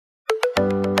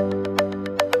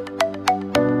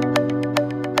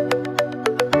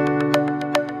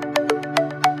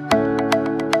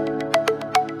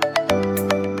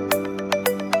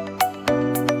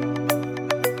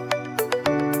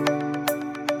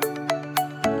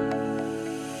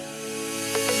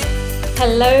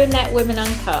Hello, Net Women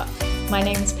Uncut. My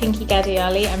name is Pinky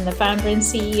Gadiali. I'm the founder and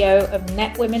CEO of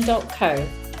netwomen.co,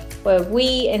 where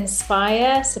we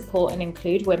inspire, support, and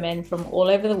include women from all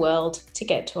over the world to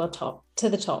get to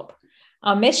the top.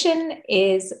 Our mission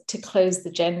is to close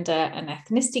the gender and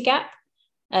ethnicity gap,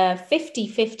 a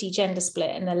 50-50 gender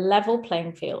split, and a level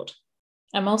playing field.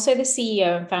 I'm also the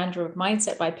CEO and founder of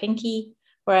Mindset by Pinky,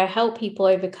 where I help people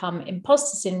overcome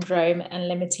imposter syndrome and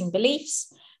limiting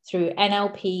beliefs through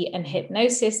NLP and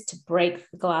hypnosis to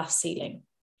break the glass ceiling.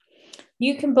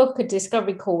 You can book a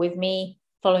discovery call with me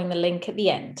following the link at the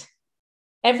end.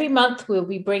 Every month, we'll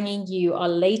be bringing you our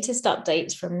latest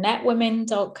updates from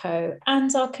netwomen.co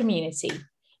and our community.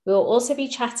 We'll also be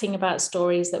chatting about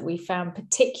stories that we found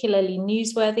particularly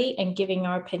newsworthy and giving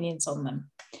our opinions on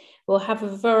them. We'll have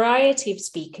a variety of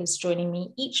speakers joining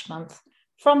me each month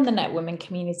from the Net Women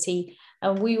community,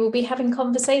 and we will be having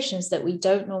conversations that we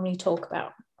don't normally talk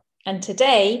about. And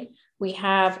today we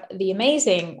have the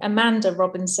amazing Amanda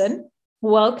Robinson.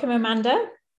 Welcome, Amanda.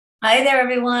 Hi there,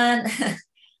 everyone.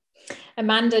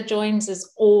 Amanda joins us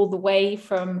all the way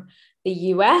from the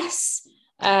US.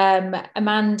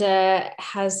 Amanda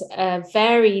has a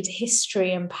varied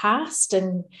history and past,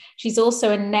 and she's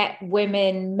also a Net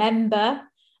Women member,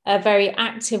 a very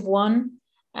active one.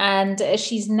 And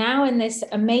she's now in this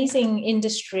amazing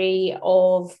industry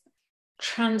of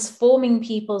transforming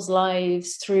people's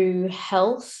lives through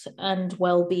health and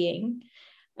well-being.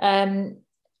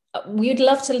 We'd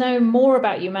love to know more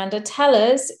about you, Amanda. Tell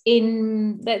us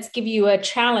let's give you a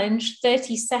challenge,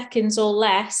 30 seconds or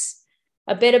less,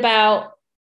 a bit about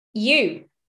you.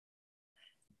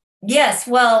 Yes,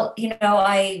 well,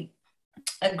 I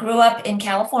grew up in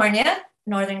California,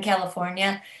 Northern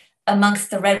California, amongst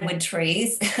the redwood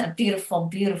trees. Beautiful,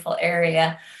 beautiful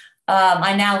area.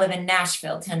 I now live in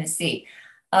Nashville, Tennessee.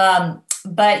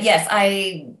 But yes,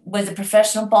 I was a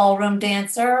professional ballroom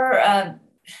dancer.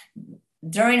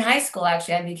 During high school,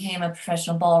 actually, I became a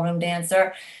professional ballroom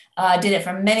dancer. Did it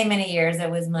for many, many years. It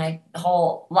was my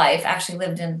whole life. Actually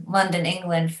lived in London,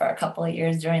 England for a couple of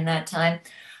years during that time.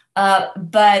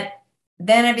 But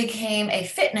then I became a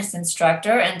fitness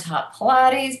instructor and taught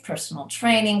Pilates, personal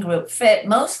training, group fit,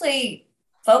 mostly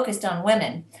focused on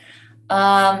women.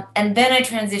 And then I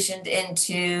transitioned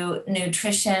into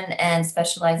nutrition and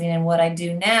specializing in what I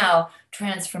do now,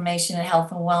 transformation and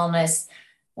health and wellness,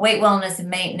 weight wellness and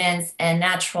maintenance, and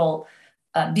natural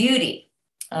beauty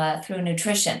through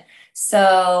nutrition.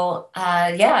 So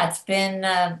it's been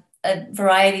a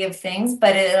variety of things,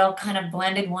 but it all kind of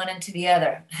blended one into the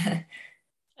other.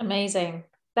 Amazing.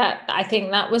 I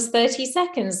think that was 30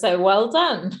 seconds, so well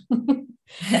done.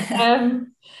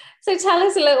 So tell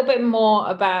us a little bit more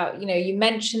about, you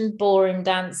mentioned ballroom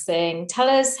dancing. Tell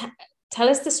us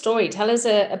the story. Tell us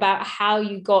about how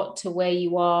you got to where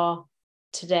you are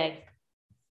today.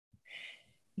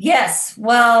 Yes.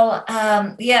 Well,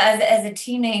 as a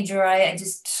teenager, I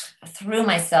just threw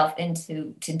myself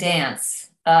into dance.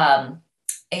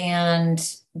 And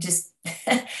just,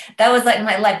 that was like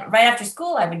my life. Right after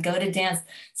school, I would go to dance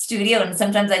studio, and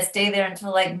sometimes I'd stay there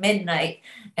until like midnight,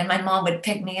 and my mom would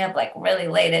pick me up like really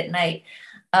late at night.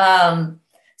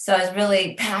 So I was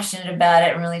really passionate about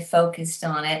it and really focused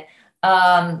on it.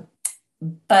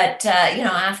 But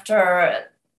after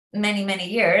many, many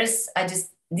years, I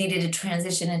just needed to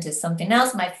transition into something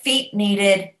else. My feet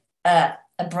needed a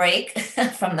break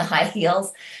from the high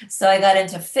heels. So I got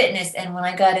into fitness. And when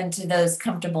I got into those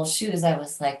comfortable shoes, I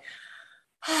was like,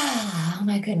 oh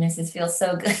my goodness, this feels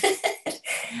so good.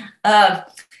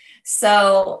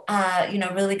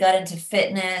 Really got into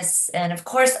fitness. And of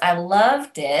course, I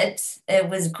loved it. It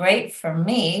was great for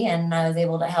me, and I was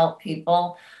able to help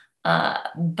people.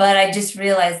 But I just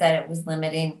realized that it was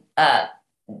limiting.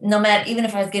 No matter, even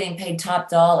if I was getting paid top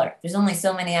dollar, there's only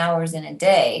so many hours in a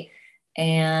day.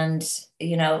 And,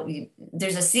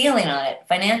 there's a ceiling on it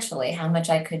financially, how much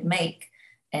I could make.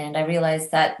 And I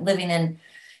realized that living in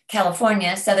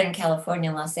California, Southern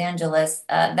California, Los Angeles,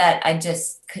 that I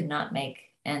just could not make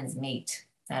ends meet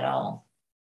at all.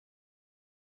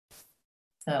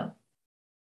 So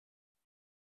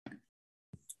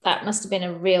that must have been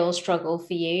a real struggle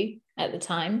for you at the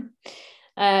time.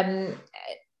 Can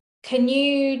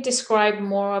you describe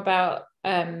more about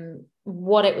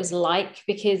what it was like?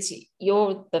 Because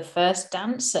you're the first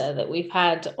dancer that we've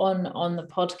had on the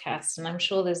podcast, and I'm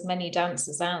sure there's many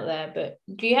dancers out there, but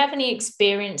do you have any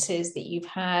experiences that you've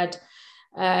had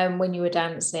when you were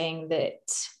dancing that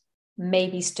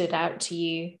maybe stood out to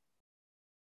you?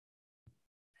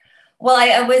 Well,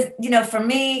 I was, for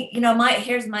me,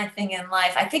 here's my thing in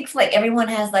life. I think like everyone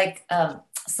has like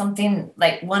something,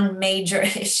 like one major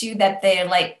issue that they're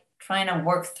like trying to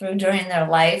work through during their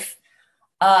life.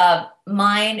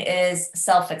 Mine is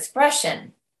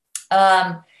self-expression.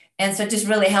 And so it just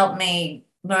really helped me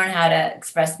learn how to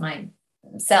express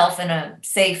myself in a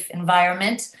safe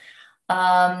environment.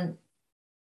 And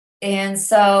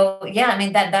so, yeah, I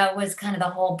mean, that was kind of the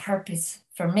whole purpose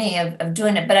for me of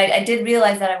doing it. But I did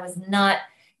realize that I was not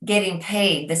getting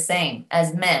paid the same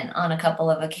as men on a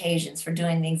couple of occasions for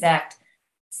doing the exact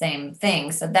same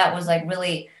thing. So that was like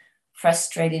really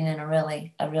frustrating and a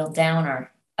real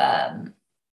downer.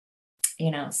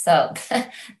 So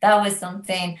that was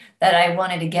something that I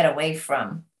wanted to get away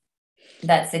from,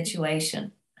 that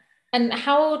situation. And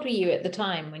how old were you at the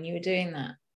time when you were doing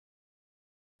that?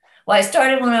 Well, I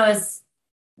started when I was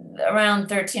around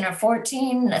 13 or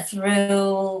 14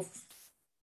 through,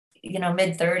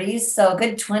 mid 30s. So a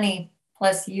good 20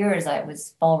 plus years I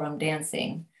was ballroom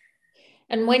dancing.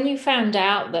 And when you found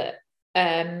out that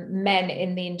men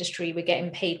in the industry were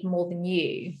getting paid more than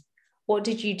you, what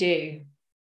did you do?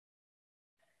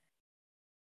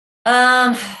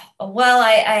 Um, well,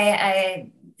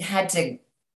 I had to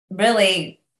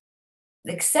really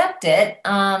accept it,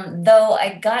 though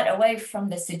I got away from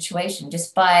the situation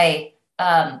just by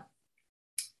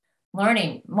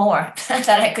learning more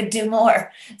that I could do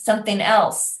more, something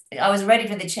else. I was ready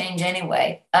for the change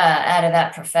anyway, out of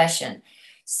that profession.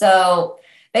 So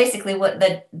basically, what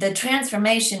the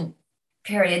transformation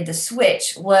period, the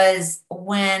switch, was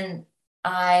when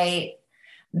I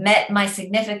met my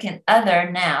significant other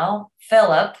now,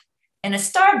 Philip, in a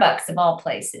Starbucks of all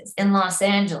places in Los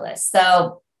Angeles.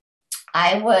 So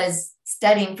I was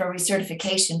studying for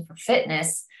recertification for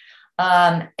fitness,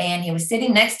 and he was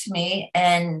sitting next to me,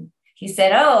 and he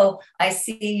said, "Oh, I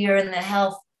see you're in the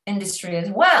health industry as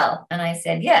well." And I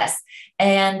said, "Yes."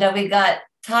 And we got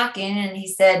talking, and he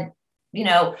said, you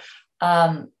know,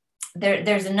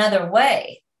 there's another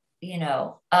way, you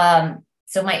know.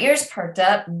 So my ears perked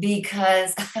up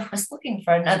because I was looking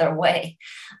for another way.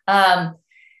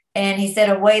 And he said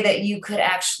a way that you could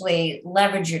actually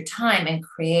leverage your time and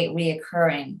create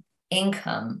reoccurring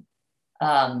income.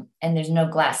 And there's no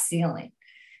glass ceiling.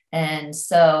 And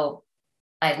so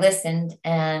I listened,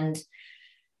 and,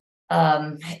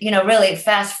 really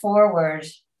fast forward,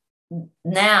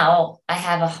 now I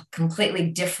have a completely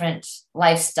different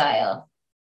lifestyle,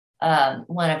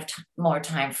 one of more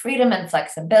time freedom and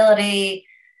flexibility,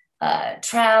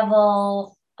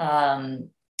 travel,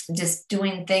 just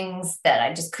doing things that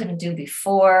I just couldn't do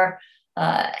before,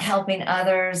 helping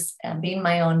others and being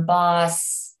my own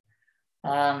boss.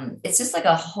 It's just like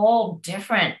a whole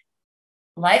different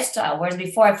lifestyle. Whereas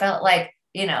before I felt like,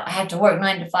 I have to work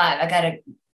 9 to 5. I got to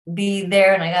be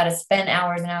there, and I got to spend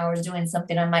hours and hours doing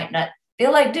something I might not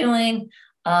feel like doing.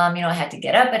 I had to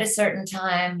get up at a certain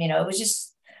time. It was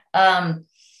just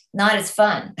not as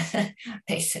fun,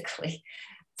 basically.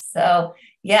 So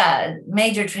yeah,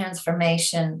 major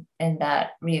transformation in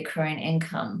that reoccurring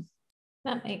income.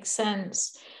 That makes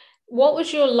sense. What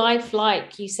was your life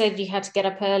like? You said you had to get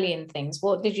up early and things.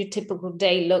 What did your typical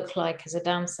day look like as a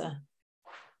dancer?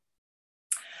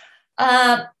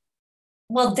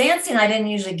 Well, dancing, I didn't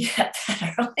usually get up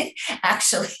that early.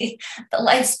 Actually, the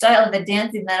lifestyle of the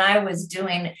dancing that I was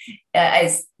doing, I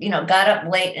got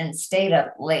up late and stayed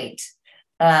up late.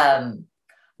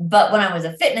 But when I was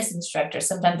a fitness instructor,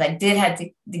 sometimes I did have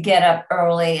to get up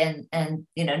early and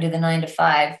do the 9 to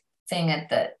 5 thing at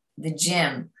the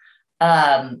gym.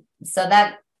 So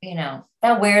that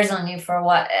that wears on you for a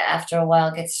while. After a while,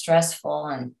 it gets stressful,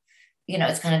 and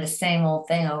it's kind of the same old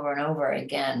thing over and over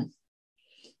again.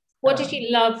 What did you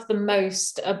love the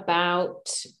most about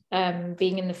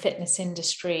being in the fitness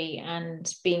industry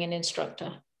and being an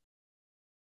instructor?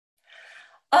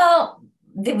 Oh,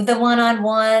 the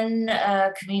one-on-one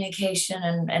communication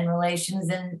and relations,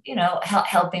 and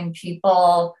helping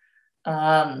people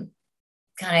kind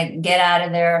of get out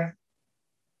of their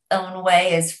own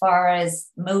way as far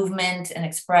as movement and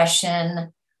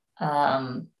expression,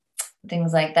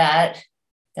 things like that.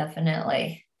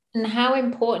 Definitely. And how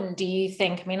important do you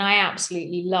think? I mean, I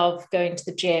absolutely love going to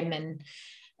the gym and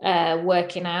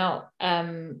working out.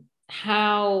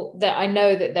 How that I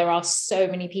know that there are so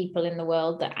many people in the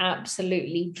world that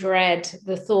absolutely dread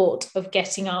the thought of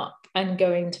getting up and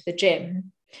going to the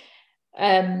gym.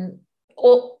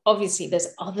 Or obviously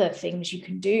there's other things you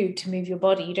can do to move your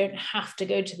body. You don't have to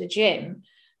go to the gym.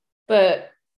 But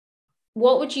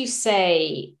what would you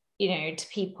say, to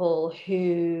people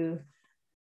who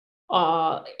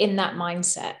are in that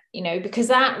mindset, because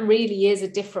that really is a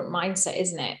different mindset,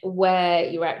 isn't it? Where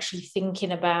you're actually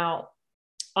thinking about,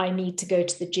 I need to go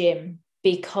to the gym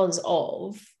because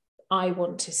of I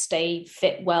want to stay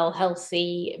fit, well,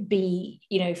 healthy, be,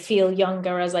 feel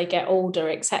younger as I get older,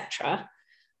 etc.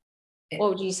 What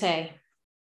would you say?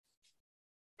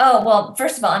 Oh, well,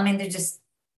 first of all, I mean, there's just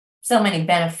so many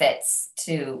benefits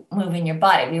to moving your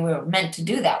body. We were meant to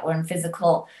do that. We're in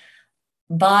physical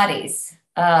bodies.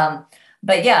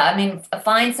 But yeah, I mean,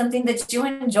 find something that you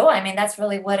enjoy. I mean, that's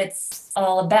really what it's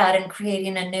all about, and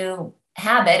creating a new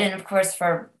habit. And of course,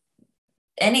 for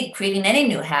creating any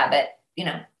new habit,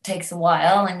 takes a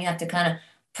while, and you have to kind of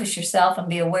push yourself and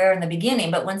be aware in the beginning.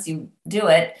 But once you do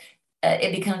it,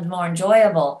 it becomes more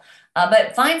enjoyable.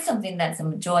 But find something that's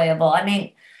enjoyable. I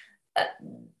mean, uh,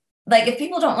 like if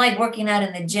people don't like working out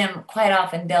in the gym, quite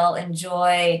often they'll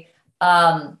enjoy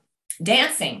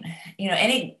dancing,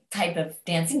 any type of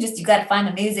dancing. Just you got to find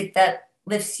the music that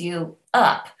lifts you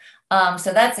up.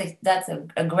 So that's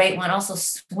a great one. Also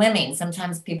swimming.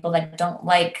 Sometimes people that don't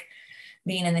like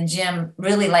being in the gym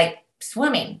really like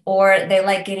swimming, or they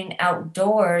like getting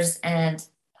outdoors and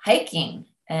hiking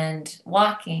and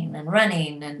walking and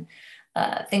running and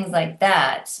things like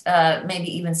that.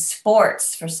 Maybe even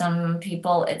sports. For some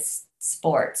people, it's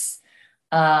sports.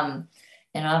 Um,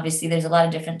 and obviously, there's a lot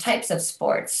of different types of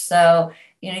sports. So,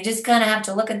 you just kind of have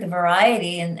to look at the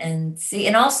variety and see.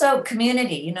 And also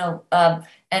community,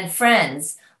 and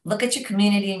friends. Look at your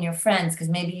community and your friends, because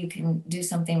maybe you can do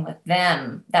something with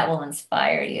them that will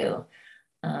inspire you,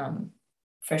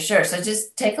 for sure. So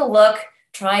just take a look,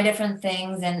 try different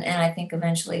things, and I think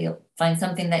eventually you'll find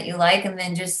something that you like, and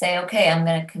then just say, okay, I'm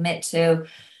going to commit to,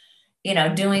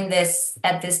 doing this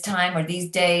at this time or these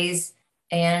days.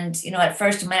 And, at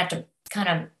first you might have to kind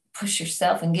of push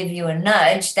yourself and give you a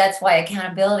nudge. That's why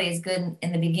accountability is good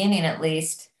in the beginning, at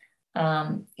least,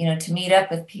 to meet up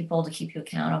with people to keep you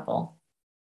accountable.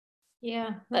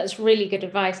 Yeah, that's really good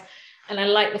advice. And I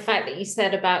like the fact that you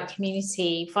said about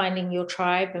community, finding your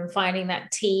tribe and finding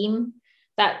that team.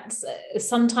 That's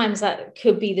sometimes that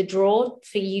could be the draw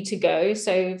for you to go.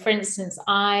 So, for instance,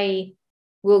 I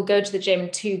will go to the gym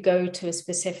to go to a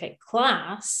specific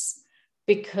class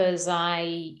because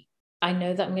I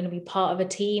know that I'm going to be part of a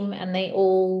team, and they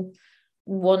all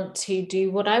want to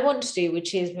do what I want to do,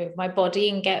 which is move my body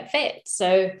and get fit.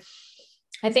 So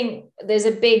I think there's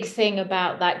a big thing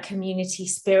about that community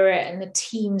spirit and the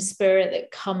team spirit that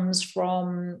comes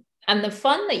from, and the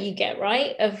fun that you get,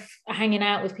 right, of hanging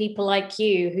out with people like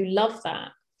you who love that.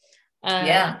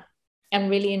 Yeah. And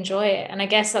really enjoy it. And I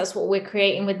guess that's what we're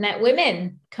creating with Net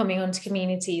Women, coming onto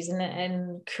communities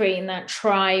and creating that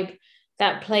tribe,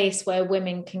 that place where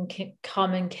women can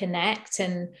come and connect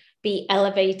and be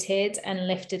elevated and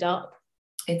lifted up.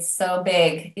 It's so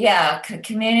big. Yeah,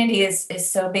 community is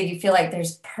so big. You feel like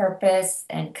there's purpose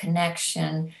and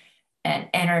connection and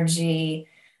energy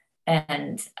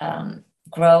and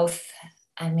growth.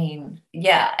 I mean,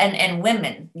 yeah, and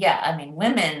women. Yeah, I mean,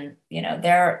 women,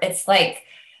 it's like,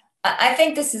 I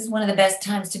think this is one of the best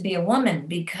times to be a woman,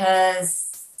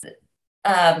 because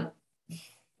um,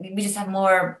 we just have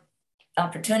more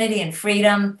opportunity and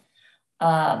freedom.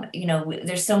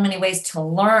 There's so many ways to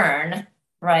learn,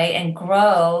 right, and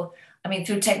grow. I mean,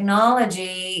 through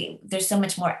technology, there's so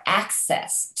much more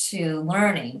access to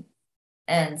learning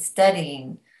and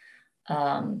studying.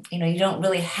 You don't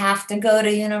really have to go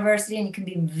to university, and you can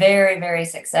be very, very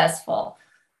successful.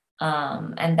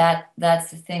 And that's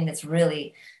the thing that's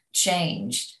really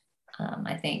changed,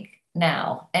 I think,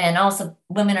 now. And also,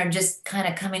 women are just kind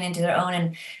of coming into their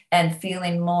own and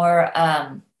feeling more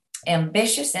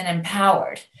ambitious and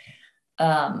empowered,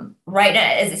 right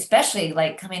now, especially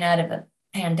like coming out of a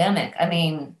pandemic. I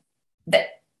mean,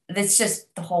 that's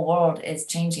just, the whole world is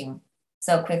changing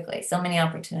so quickly, so many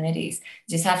opportunities.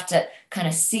 You just have to kind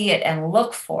of see it and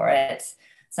look for it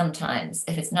sometimes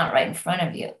if it's not right in front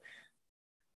of you.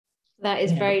 That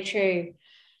is very true.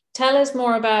 Tell us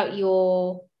more about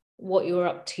what you're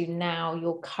up to now,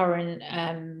 your current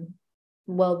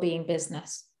well-being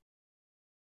business.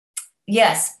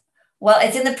 Yes. Well,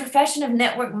 it's in the profession of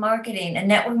network marketing, and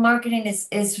network marketing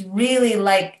is really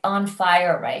like on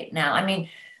fire right now. I mean,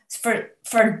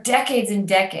 for decades and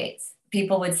decades,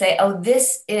 people would say, "Oh,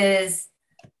 this is,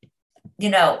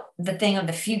 the thing of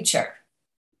the future."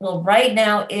 Well, right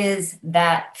now is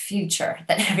that future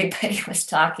that everybody was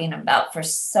talking about for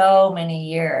so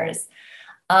many years.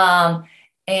 Um,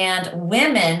 and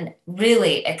women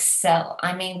really excel.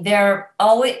 I mean, they're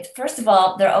always, first of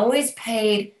all, they're always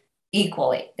paid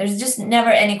equally. There's just never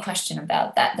any question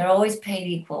about that. They're always paid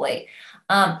equally.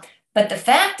 Um, but the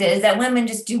fact is that women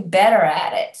just do better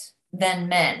at it than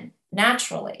men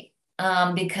naturally,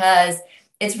 because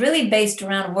it's really based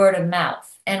around word of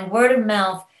mouth. And word of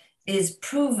mouth is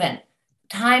proven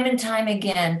time and time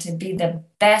again to be the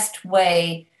best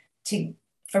way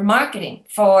for marketing,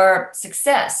 for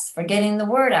success, for getting the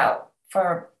word out,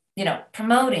 for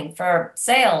promoting, for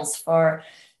sales, for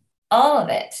all of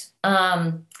it.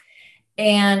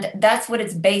 And that's what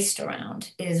it's based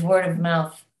around, is word of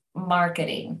mouth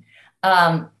marketing.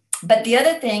 But the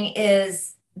other thing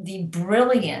is the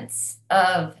brilliance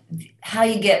of how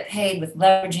you get paid with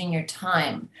leveraging your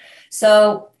time.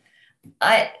 So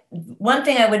one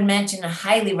thing I would mention, I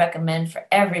highly recommend for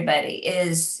everybody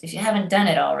is, if you haven't done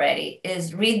it already,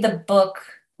 is read the book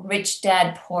Rich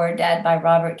Dad, Poor Dad by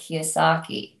Robert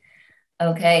Kiyosaki.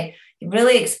 Okay. It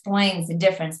really explains the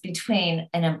difference between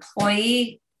an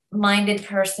employee minded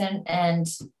person and,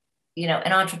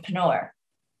 an entrepreneur.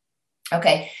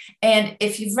 Okay. And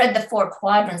if you've read the Four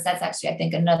Quadrants, that's actually, I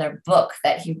think, another book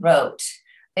that he wrote.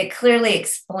 It clearly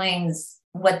explains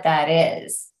what that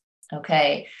is.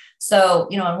 Okay. So,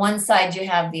 on one side, you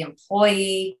have the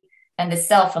employee and the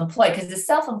self-employed, because the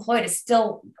self-employed is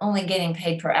still only getting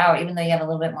paid per hour, even though you have a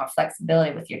little bit more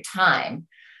flexibility with your time.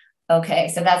 Okay.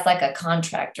 So that's like a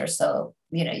contractor. So,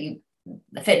 the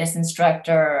fitness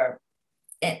instructor, or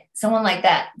someone like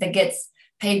that gets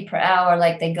paid per hour,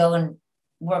 like they go and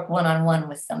work one-on-one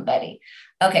with somebody.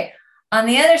 Okay. On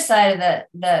the other side of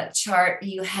the chart,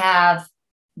 you have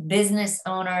business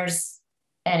owners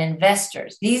and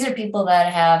investors. These are people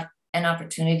that have an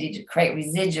opportunity to create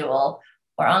residual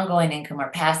or ongoing income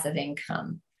or passive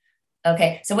income.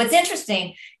 Okay. So what's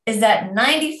interesting is that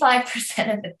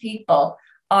 95% of the people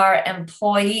are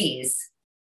employees.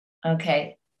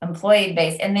 Okay. Employee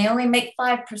based, and they only make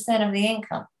 5% of the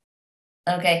income.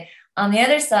 Okay. On the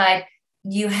other side,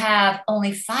 you have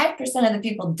only 5% of the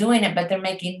people doing it, but they're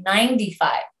making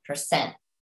 95%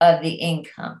 of the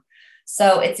income.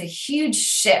 So it's a huge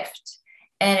shift.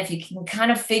 And if you can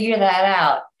kind of figure that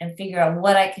out and figure out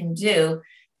what I can do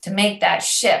to make that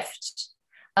shift.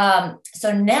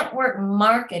 So network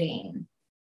marketing,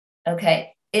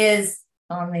 okay, is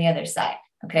on the other side.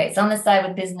 Okay, it's on the side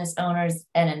with business owners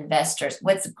and investors.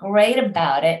 What's great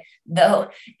about it, though,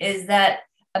 is that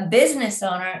a business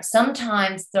owner,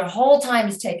 sometimes their whole time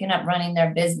is taken up running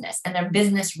their business, and their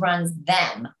business runs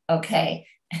them. Okay,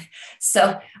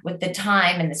 so with the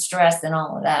time and the stress and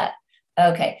all of that.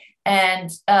 Okay,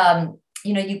 and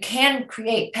you can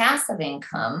create passive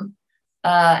income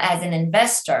as an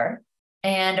investor,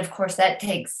 and of course that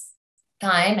takes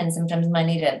time and sometimes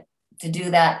money to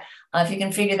do that. If you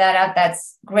can figure that out,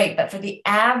 that's great. But for the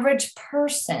average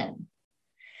person,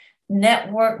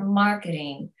 network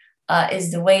marketing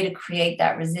is the way to create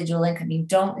that residual income. You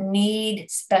don't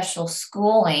need special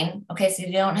schooling. Okay, so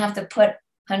you don't have to put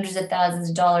hundreds of thousands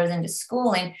of dollars into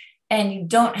schooling, and you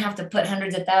don't have to put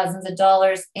hundreds of thousands of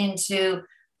dollars into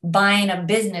buying a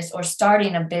business or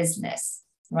starting a business,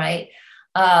 right?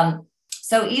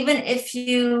 So even if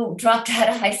you dropped out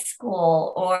of high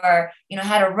school or,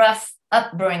 had a rough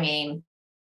upbringing,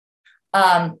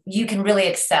 you can really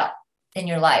excel in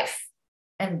your life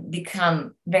and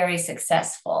become very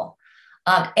successful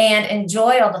and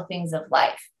enjoy all the things of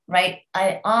life, right?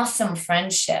 Awesome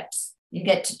friendships. You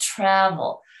get to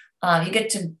travel. You get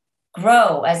to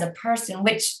grow as a person,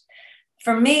 which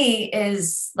for me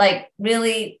is like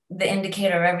really the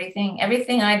indicator of everything.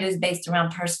 Everything I do is based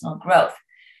around personal growth.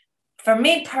 For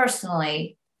me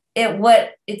personally, it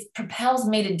propels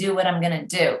me to do what I'm going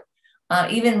to do.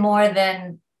 Even more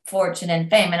than fortune and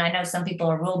fame. And I know some people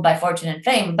are ruled by fortune and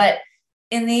fame, but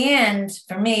in the end,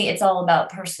 for me, it's all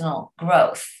about personal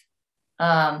growth.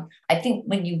 I think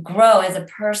when you grow as a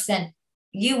person,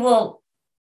 you will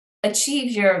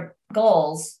achieve your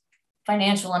goals,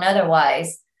 financial and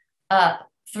otherwise,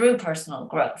 through personal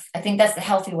growth. I think that's the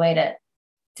healthy way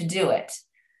to do it.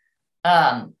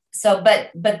 But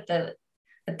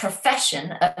the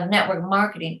profession of network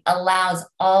marketing allows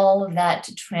all of that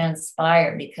to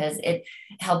transpire, because it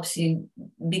helps you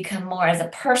become more as a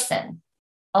person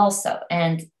also,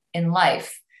 and in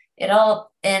life.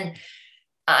 And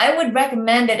I would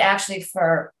recommend it actually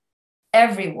for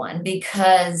everyone,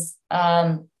 because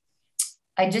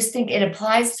I just think it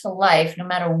applies to life no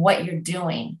matter what you're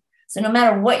doing. So no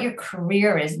matter what your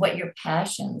career is, what your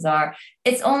passions are,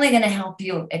 it's only going to help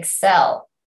you excel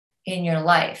in your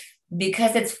life,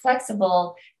 because it's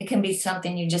flexible. It can be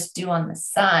something you just do on the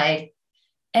side,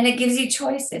 and it gives you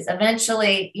choices.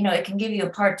 Eventually, it can give you a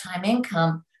part-time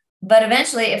income, but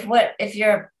eventually if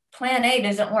your plan A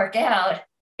doesn't work out,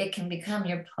 it can become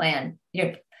your plan.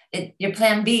 Your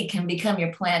plan B can become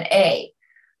your plan A.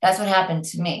 That's what happened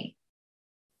to me.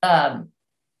 And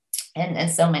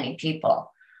so many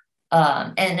people.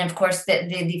 And of course,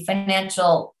 the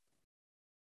financial,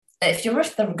 if you're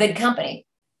with a good company,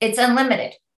 it's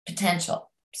unlimited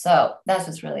potential. So that's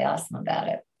what's really awesome about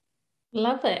it.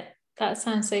 Love it. That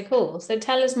sounds so cool. So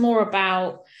tell us more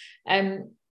about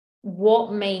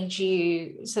what made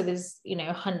you, so there's,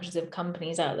 hundreds of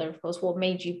companies out there, of course, what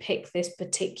made you pick this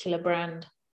particular brand?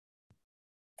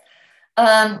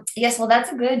 Yes, well,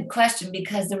 that's a good question,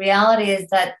 because the reality is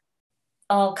that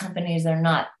all companies are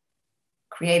not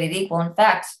created equal. In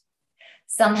fact,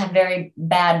 some have very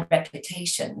bad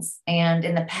reputations, and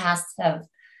in the past have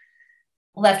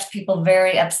left people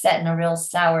very upset and a real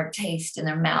sour taste in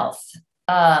their mouth,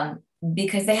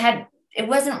 because it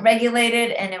wasn't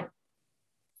regulated, and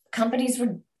companies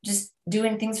were just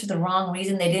doing things for the wrong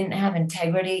reason. They didn't have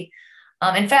integrity.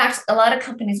 In fact, a lot of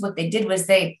companies, what they did was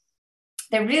they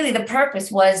really, the purpose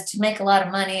was to make a lot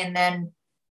of money and then,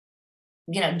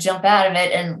 jump out of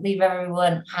it and leave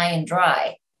everyone high and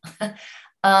dry.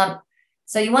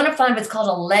 So you want to find what's called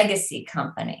a legacy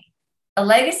company. A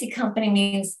legacy company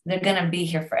means they're going to be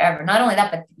here forever. Not only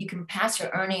that, but you can pass your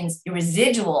earnings, your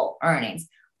residual earnings,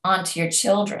 onto your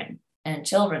children and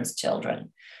children's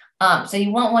children. So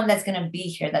you want one that's going to be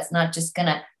here, that's not just going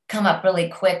to come up really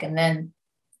quick and then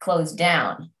close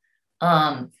down.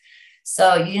 So,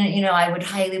 I would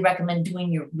highly recommend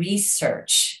doing your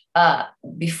research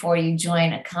before you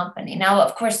join a company. Now,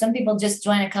 of course, some people just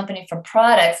join a company for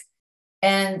products.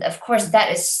 And of course,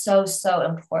 that is so, so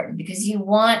important, because you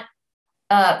want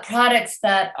products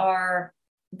that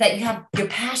you're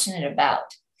passionate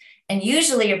about. And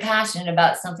usually you're passionate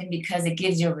about something because it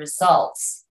gives you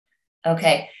results.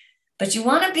 Okay. But you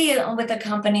want to be with a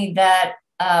company that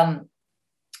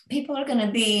people are going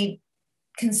to be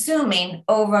consuming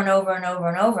over and over and over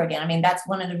and over again. I mean, that's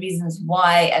one of the reasons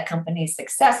why a company is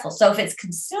successful. So if it's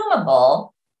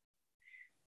consumable,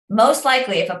 most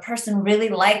likely if a person really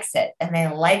likes it and they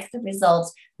like the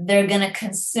results, they're going to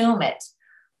consume it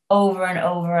over and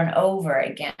over and over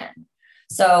again.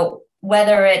 So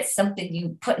whether it's something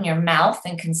you put in your mouth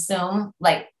and consume,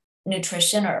 like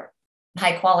nutrition or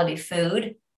high quality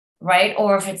food, right?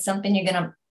 Or if it's something you're going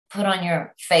to put on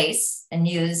your face and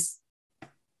use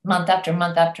month after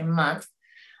month after month,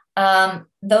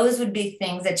 those would be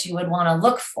things that you would want to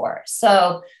look for.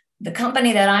 So the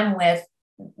company that I'm with,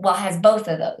 has both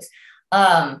of those.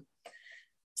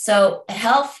 So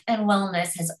health and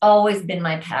wellness has always been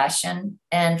my passion.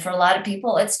 And for a lot of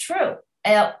people, it's true.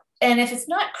 And if it's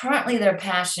not currently their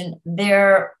passion,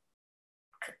 they're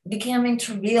becoming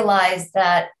to realize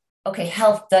that, okay,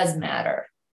 health does matter.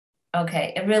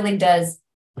 Okay, it really does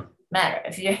matter.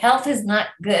 If your health is not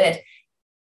good,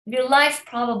 your life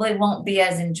probably won't be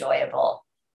as enjoyable.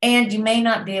 And you may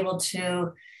not be able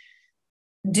to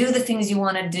do the things you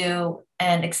want to do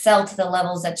and excel to the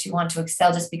levels that you want to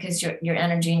excel, just because your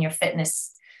energy and your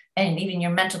fitness and even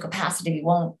your mental capacity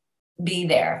won't be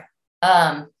there.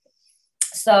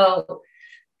 So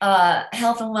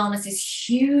health and wellness is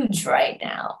huge right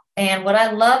now. And what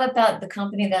I love about the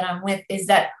company that I'm with is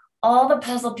that all the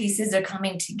puzzle pieces are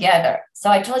coming together. So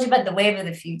I told you about the wave of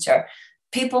the future,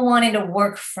 people wanting to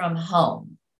work from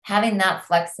home, having that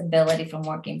flexibility from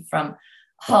working from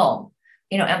home,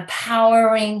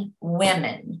 empowering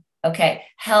women, okay,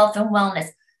 health and wellness,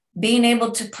 being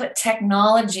able to put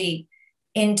technology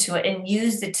into it and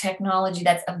use the technology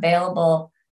that's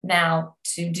available now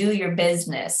to do your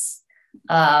business.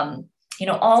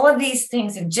 All of these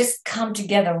things have just come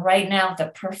together right now with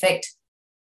the perfect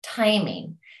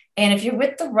timing. And if you're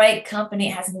with the right company,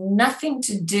 it has nothing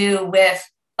to do with,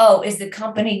 is the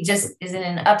company just is in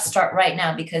an upstart right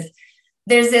now? Because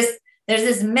there's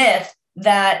this myth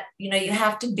that, you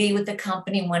have to be with the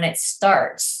company when it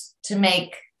starts to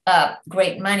make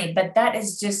great money, but that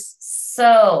is just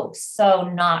so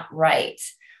not right.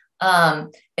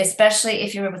 Especially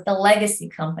if you're with the legacy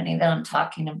company that I'm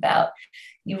talking about.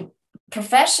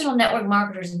 Professional network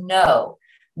marketers know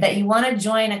that you want to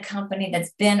join a company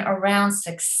that's been around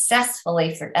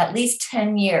successfully for at least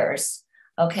 10 years,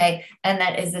 okay? And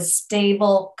that is a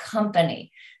stable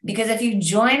company. Because if you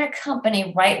join a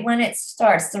company right when it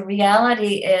starts, the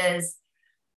reality is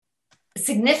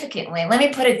significantly, let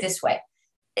me put it this way.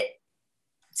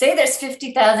 Say there's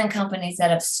 50,000 companies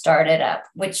that have started up,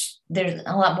 which there's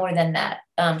a lot more than that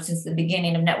since the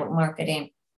beginning of network marketing.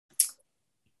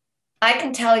 I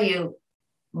can tell you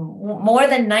more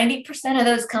than 90% of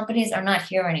those companies are not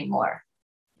here anymore.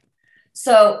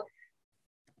 So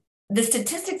the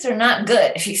statistics are not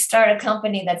good. If you start a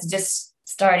company that's just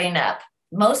starting up,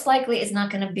 most likely it's not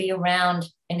going to be around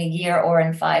in a year or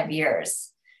in 5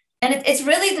 years. And it's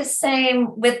really the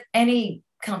same with any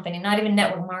company, not even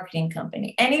network marketing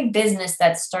company, any business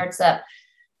that starts up.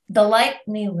 The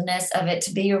likeliness of it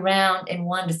to be around in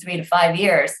 1 to 3 to 5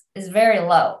 years is very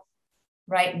low,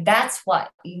 right? That's why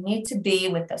you need to be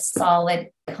with a solid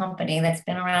company that's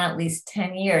been around at least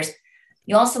 10 years.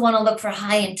 You also want to look for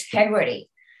high integrity.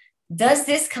 does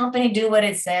this company do what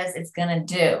it says it's going to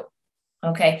do?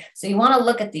 Okay. So you want to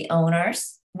look at the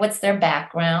owners. What's their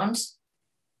background?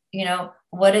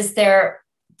 What is their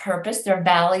purpose, their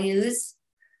values?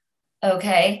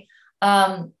 Okay.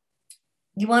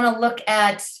 You want to look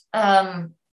at,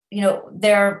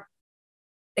 their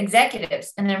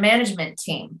executives and their management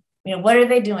team. What are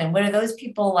they doing? What are those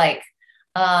people like?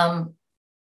 Are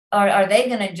they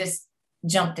going to just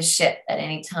jump the ship at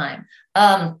any time?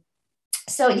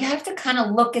 So you have to kind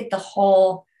of look at the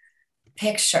whole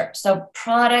picture. So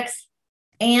products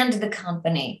and the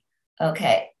company.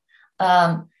 Okay.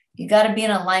 You got to be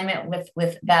in alignment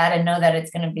with that and know that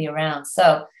it's going to be around.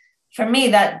 So for me,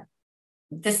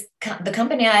 the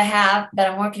company I have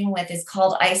that I'm working with is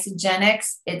called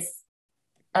Isagenix. It's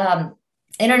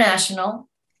international.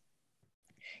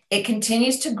 It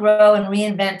continues to grow and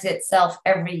reinvent itself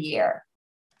every year.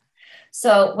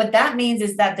 So what that means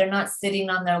is that they're not sitting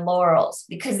on their laurels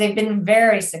because they've been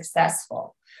very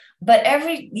successful. But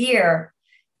every year,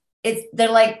 they're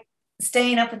like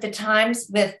staying up with the times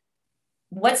with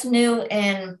what's new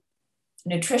in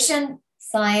nutrition,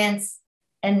 science,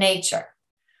 and nature.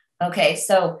 Okay,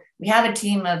 so we have a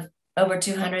team of over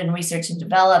 200 in research and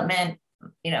development,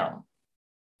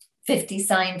 50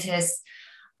 scientists.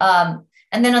 And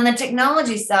then on the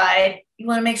technology side, you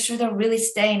want to make sure they're really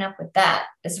staying up with that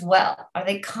as well. Are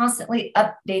they constantly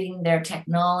updating their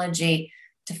technology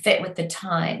to fit with the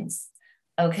times?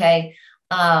 Okay.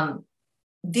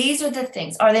 These are the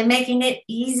things. Are they making it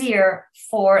easier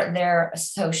for their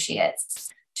associates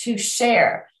to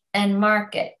share and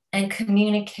market and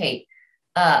communicate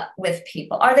with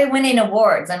people? Are they winning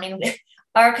awards? I mean,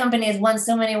 our company has won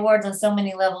so many awards on so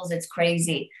many levels, it's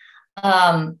crazy.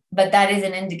 But that is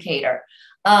an indicator.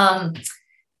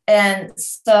 And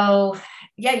so,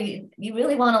 yeah, you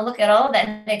really want to look at all of that.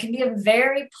 And it can be a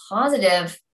very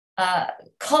positive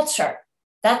culture.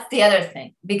 That's the other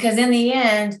thing, because in the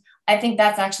end, I think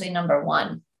that's actually number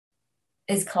one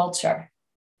is culture,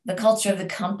 the culture of the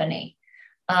company.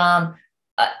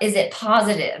 Is it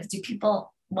positive? Do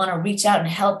people want to reach out and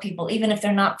help people, even if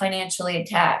they're not financially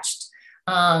attached?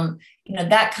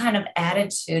 That kind of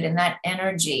attitude and that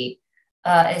energy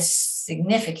is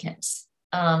significant.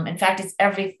 In fact, it's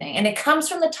everything. And it comes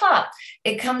from the top.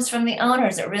 It comes from the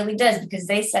owners. It really does, because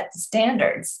they set the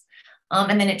standards.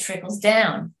 And then it trickles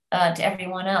down to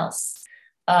everyone else.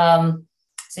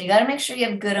 So you got to make sure you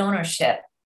have good ownership.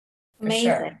 Amazing.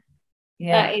 Sure.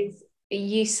 Yeah.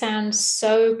 You sound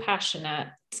so passionate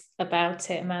about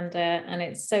it, Amanda. And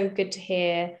it's so good to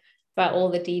hear about all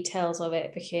the details of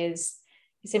it, because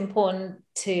it's important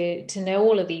to know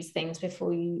all of these things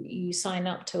before you sign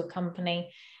up to a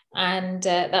company. And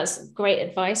that's great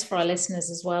advice for our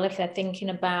listeners as well, if they're thinking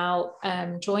about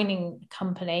joining a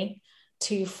company,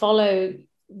 to follow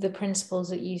the principles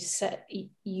that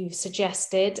you've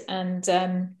suggested,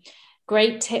 and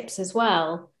great tips as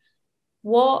well.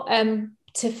 What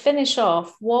to finish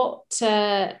off, what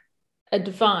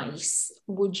advice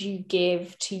would you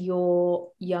give to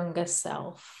your younger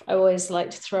self? I always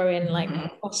like to throw in like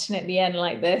a question at the end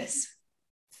like this.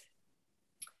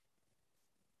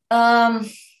 Well,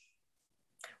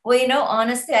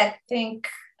 honestly, I think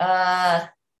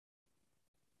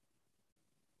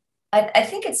I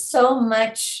think it's so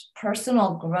much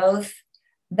personal growth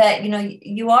that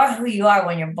you are who you are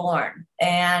when you're born,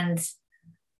 and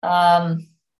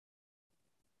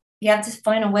you have to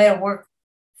find a way to work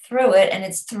through it, and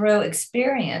it's through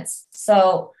experience.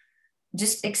 So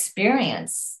just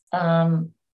experience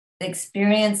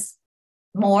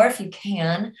more if you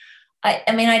can.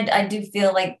 I do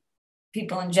feel like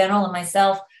people in general and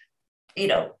myself,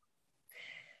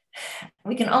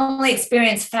 we can only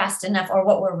experience fast enough, or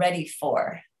what we're ready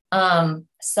for.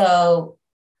 So,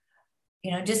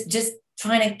 just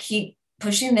trying to keep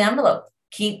pushing the envelope,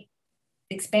 keep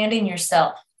expanding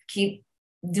yourself, keep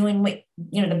doing what,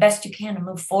 the best you can to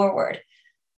move forward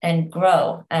and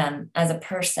grow as a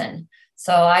person.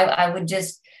 So I would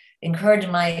just encourage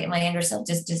my younger self,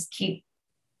 just keep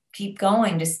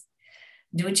going, just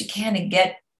do what you can to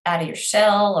get out of your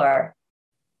shell, or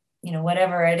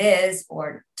whatever it is,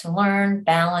 or to learn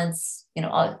balance,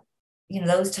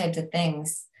 those types of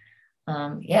things.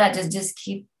 Just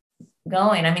keep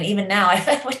going. I mean, even now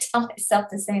I would tell myself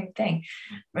the same thing,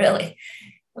 really.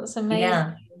 That's amazing.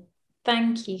 Yeah.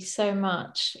 Thank you so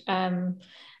much. And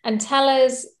tell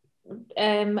us,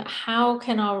 how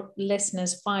can our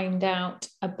listeners find out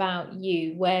about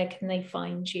you? Where can they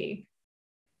find you?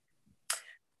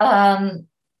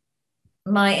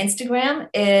 My Instagram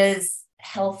is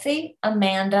Healthy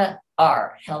Amanda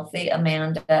R. Healthy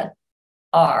Amanda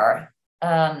R.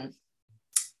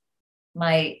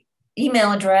 My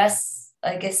email address,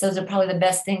 I guess those are probably the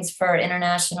best things for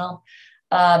international,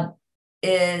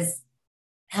 is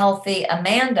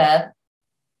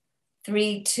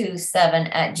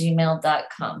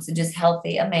healthyamanda327@gmail.com. So just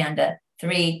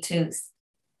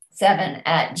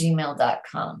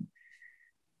healthyamanda327@gmail.com.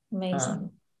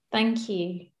 Amazing. Thank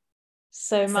you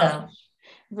so much. So,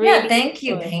 really thank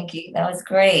you, Pinky. That was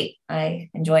great. I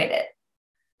enjoyed it.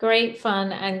 Great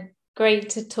fun and great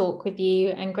to talk with you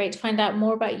and great to find out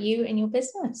more about you and your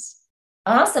business.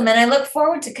 Awesome. And I look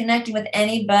forward to connecting with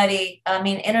anybody. I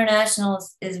mean, international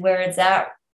is where it's at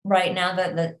right now.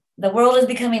 The world is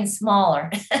becoming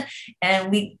smaller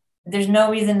and there's no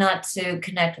reason not to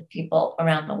connect with people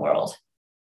around the world.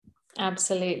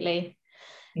 Absolutely.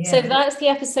 Yeah. So that's the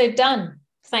episode done.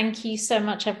 Thank you so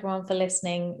much, everyone, for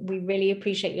listening. We really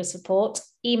appreciate your support.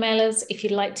 Email us if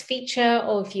you'd like to feature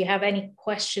or if you have any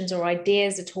questions or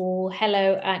ideas at all.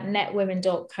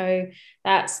 hello@netwomen.co.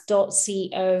 That's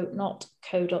 .co, not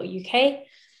co.uk.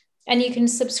 And you can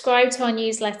subscribe to our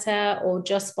newsletter or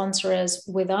just sponsor us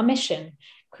with our mission: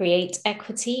 create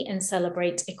equity and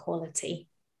celebrate equality.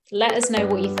 Let us know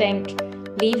what you think.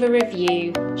 Leave a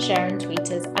review, share and tweet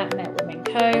us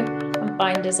 @netwomenco.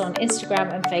 Find us on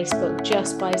Instagram and Facebook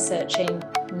just by searching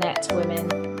Net Women.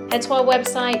 Head to our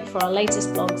website for our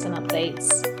latest blogs and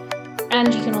updates.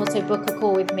 And you can also book a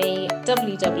call with me,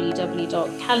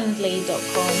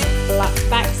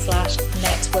 www.calendly.com/